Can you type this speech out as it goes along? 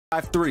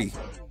5-3.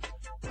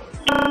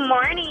 Good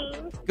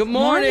morning. Good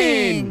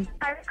morning.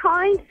 I was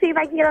calling to see if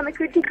I can get on the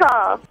Coochie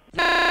Call.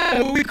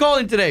 Who are we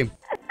calling today?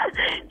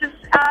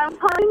 I'm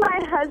calling my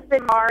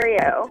husband,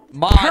 Mario.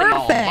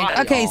 Perfect.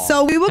 Okay,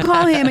 so we will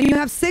call him, and you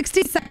have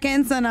 60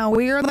 seconds on a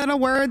weird little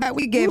word that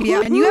we give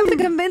you, and you have to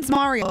convince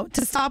Mario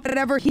to stop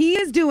whatever he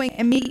is doing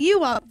and meet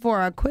you up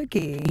for a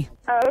quickie.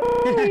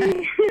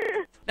 Oh.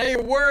 Now,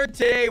 your word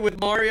today with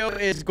Mario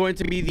is going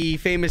to be the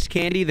famous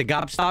candy, the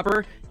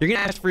Gobstopper. You're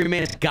going to ask for your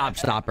man, it's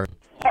Gobstopper.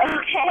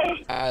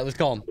 Okay. All right, let's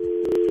call him.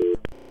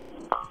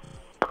 All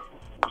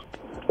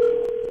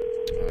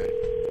right.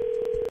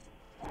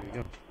 There you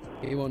go.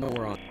 He won't know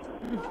we're on.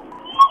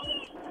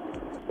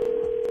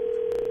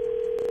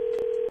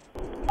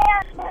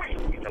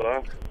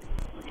 Hello?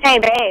 Hey,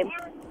 babe.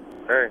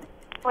 Hey.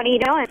 What are you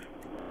doing?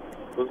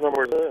 Whose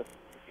number is this?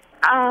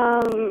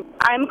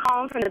 I'm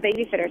calling from the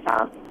babysitter's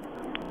house.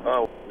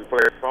 Oh, you play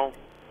your phone?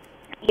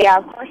 Yeah,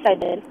 of course I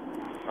did.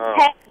 Oh.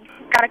 Hey,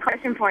 got a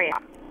question for you.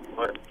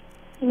 What?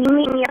 Can you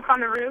meet me up on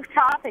the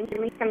rooftop and give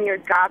me some of your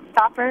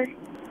Gobstopper?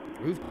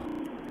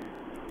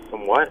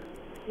 Some what?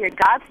 Your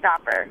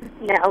Gobstopper.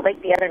 You know, like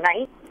the other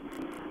night.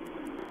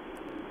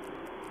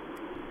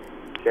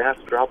 Gas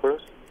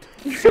droppers?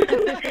 The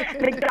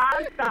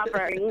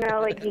Gobstopper, you know,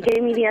 like you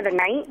gave me the other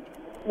night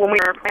when we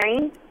were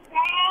playing.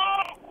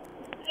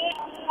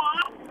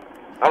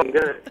 I don't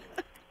get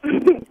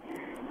it.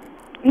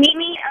 Meet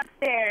me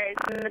upstairs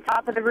on the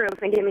top of the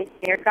roof and give me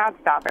your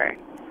Gobstopper.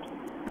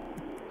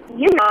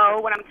 You know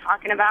what I'm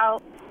talking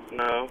about.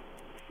 No.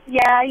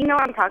 Yeah, you know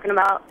what I'm talking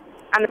about.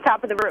 On the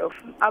top of the roof.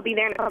 I'll be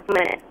there in a couple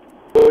minutes.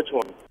 Which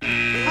one?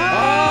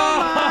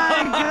 Oh,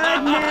 my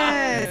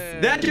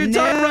goodness. That's your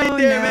time right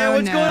there, man.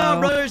 What's no. going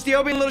on, brother? It's the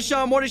Opie and Little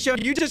Sean Morning Show.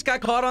 You just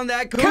got caught on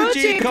that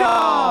Coochie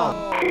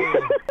Call.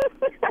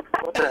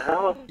 What the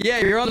hell? Yeah,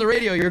 you're on the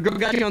radio. Your girl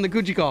got you on the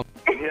Coochie Call.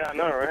 Yeah, I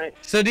know, right?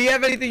 So do you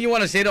have anything you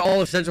want to say to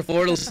all of Central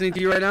Florida listening to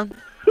you right now?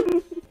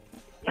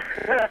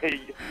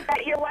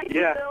 Your wife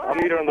Yeah, still I'll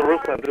meet her on the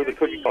roof and do the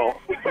cookie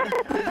call.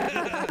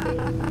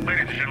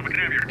 Ladies and gentlemen, can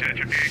I have your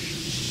attention,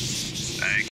 please? Thank